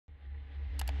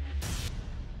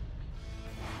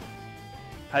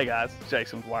Hey guys, it's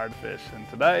Jason with Wired to Fish, and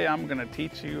today I'm going to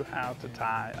teach you how to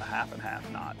tie a half and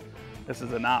half knot. This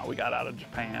is a knot we got out of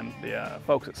Japan. The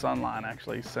folks at Sunline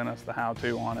actually sent us the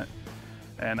how-to on it,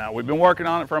 and we've been working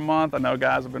on it for a month. I know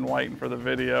guys have been waiting for the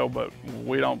video, but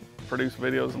we don't produce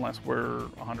videos unless we're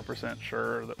 100%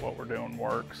 sure that what we're doing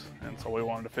works. And so we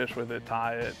wanted to fish with it,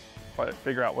 tie it,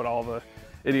 figure out what all the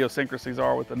idiosyncrasies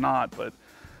are with the knot. But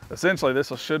essentially this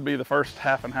should be the first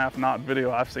half and half knot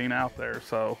video I've seen out there.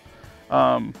 So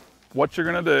what you're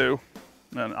gonna do,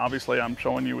 and obviously I'm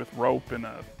showing you with rope in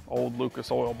an old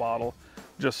Lucas oil bottle,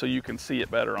 just so you can see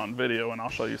it better on video, and I'll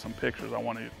show you some pictures. I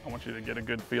want you to get a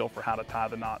good feel for how to tie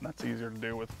the knot, and that's easier to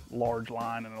do with large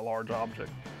line and a large object.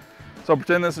 So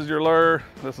pretend this is your lure,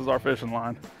 this is our fishing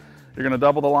line. You're gonna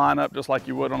double the line up just like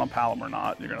you would on a Palomar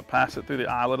knot. You're gonna pass it through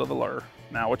the eyelet of the lure.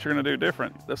 Now what you're gonna do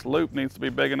different, this loop needs to be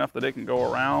big enough that it can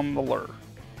go around the lure,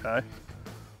 okay?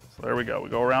 So there we go, we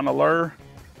go around the lure,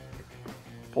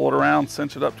 pull it around,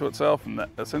 cinch it up to itself, and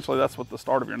essentially that's what the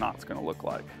start of your knot's gonna look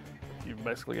like. You've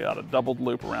basically got a doubled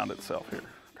loop around itself here,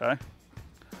 okay?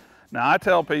 Now I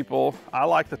tell people, I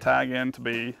like the tag end to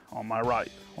be on my right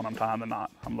when I'm tying the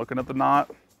knot. I'm looking at the knot,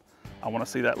 I wanna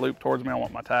see that loop towards me, I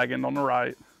want my tag end on the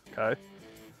right, okay?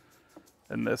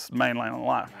 And this main line on the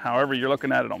left. However, you're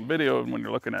looking at it on video, and when you're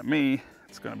looking at me,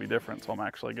 it's gonna be different, so I'm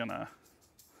actually gonna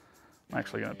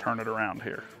turn it around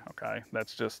here, okay?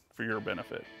 That's just for your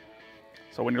benefit.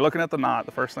 So when you're looking at the knot,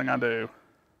 the first thing I do,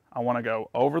 I want to go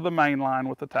over the main line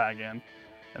with the tag end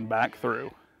and back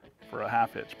through for a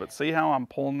half hitch. But see how I'm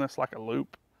pulling this like a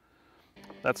loop?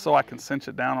 That's so I can cinch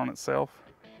it down on itself,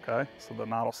 okay? So the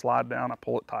knot will slide down, I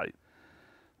pull it tight.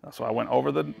 So I went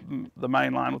over the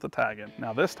main line with the tag end.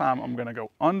 Now this time I'm going to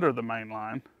go under the main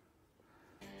line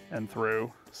and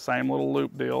through, same little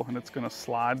loop deal, and it's going to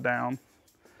slide down.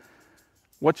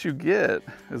 What you get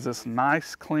is this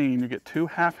nice clean, you get two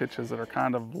half hitches that are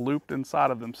kind of looped inside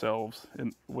of themselves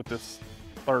with this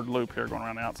third loop here going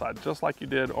around the outside, just like you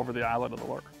did over the eyelet of the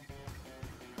lure.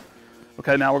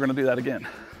 Okay, now we're gonna do that again.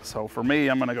 So for me,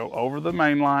 I'm gonna go over the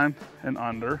main line and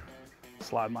under,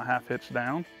 slide my half hitch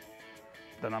down,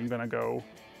 then I'm gonna go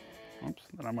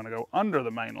under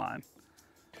the main line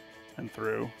and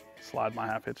through, slide my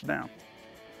half hitch down.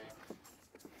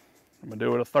 I'm gonna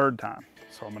do it a third time.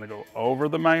 So I'm gonna go over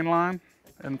the main line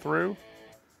and through,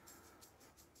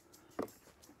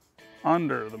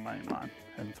 under the main line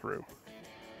and through.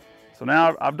 So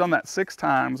now I've done that 6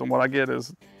 times, and what I get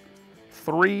is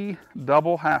 3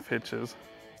 double half hitches.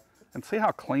 And see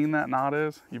how clean that knot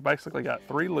is? You've basically got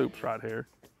 3 loops right here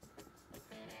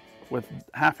with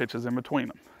half hitches in between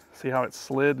them. See how it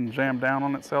slid and jammed down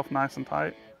on itself nice and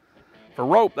tight? For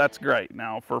rope, that's great.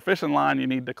 Now for fishing line, you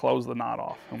need to close the knot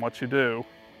off. And what you do,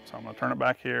 so I'm gonna turn it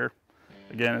back here.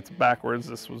 Again, it's backwards.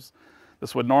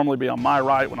 This would normally be on my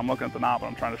right when I'm looking at the knot, but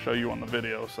I'm trying to show you on the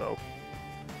video. So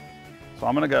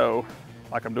I'm gonna go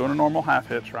like I'm doing a normal half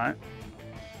hitch, right?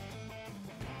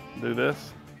 Do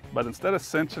this, but instead of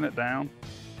cinching it down,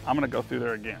 I'm gonna go through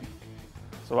there again.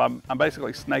 So I'm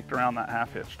basically snaked around that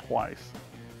half hitch twice.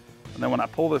 And then when I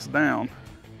pull this down,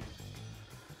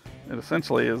 it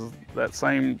essentially is that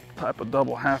same type of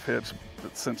double half hitch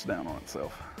that's cinched down on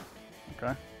itself,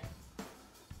 okay?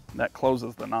 That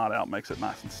closes the knot out, makes it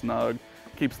nice and snug,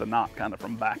 keeps the knot kind of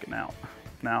from backing out.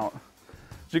 Now,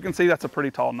 as you can see, that's a pretty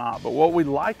tall knot, but what we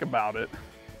like about it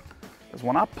is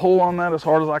when I pull on that as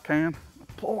hard as I can,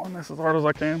 pull on this as hard as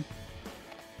I can,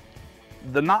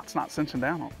 the knot's not cinching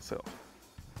down on itself.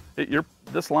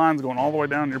 This line's going all the way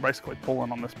down, and you're basically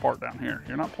pulling on this part down here.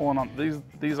 You're not pulling on,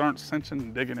 these aren't cinching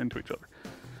and digging into each other.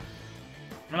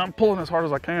 And I'm pulling as hard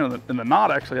as I can, and the knot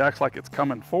actually acts like it's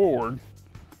coming forward,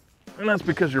 and that's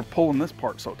because you're pulling this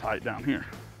part so tight down here.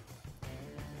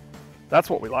 That's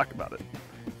what we like about it.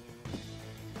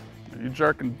 If you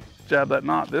jerk and jab that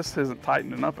knot, this isn't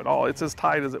tightening up at all. It's as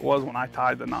tight as it was when I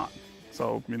tied the knot.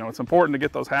 So, you know, it's important to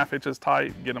get those half hitches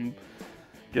tight, get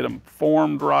them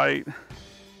formed right,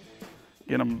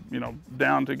 get them, you know,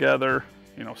 down together,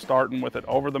 you know, starting with it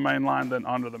over the main line, then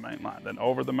under the main line, then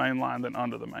over the main line, then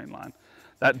under the main line.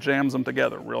 That jams them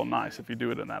together real nice if you do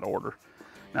it in that order.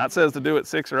 Now it says to do it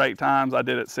 6 or 8 times. I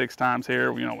did it 6 times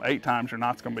here. You know, 8 times your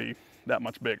knot's gonna be that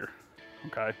much bigger,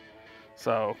 okay?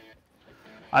 So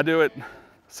I do it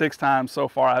 6 times so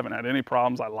far. I haven't had any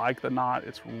problems. I like the knot.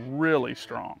 It's really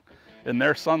strong. In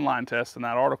their Sunline test, in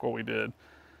that article we did,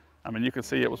 I mean, you can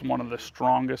see it was one of the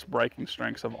strongest breaking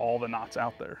strengths of all the knots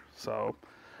out there. So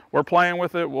we're playing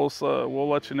with it. We'll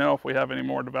let you know if we have any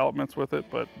more developments with it,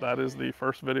 but that is the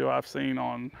first video I've seen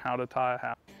on how to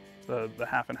tie the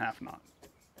half and half knot.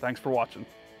 Thanks for watching.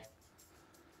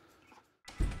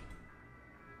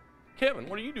 Kevin,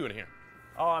 what are you doing here?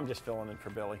 Oh, I'm just filling in for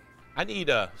Billy. I need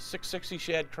 660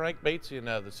 shad crankbaits in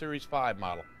the Series 5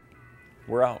 model.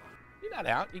 We're out. You're not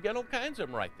out. You got all kinds of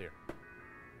them right there.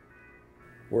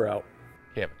 We're out.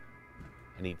 Kevin,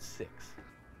 I need 6.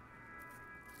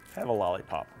 Have a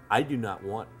lollipop. I do not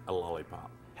want a lollipop.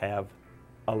 Have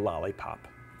a lollipop.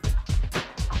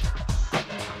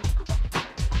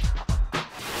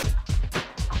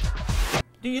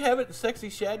 Do you have it in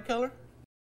sexy shad color?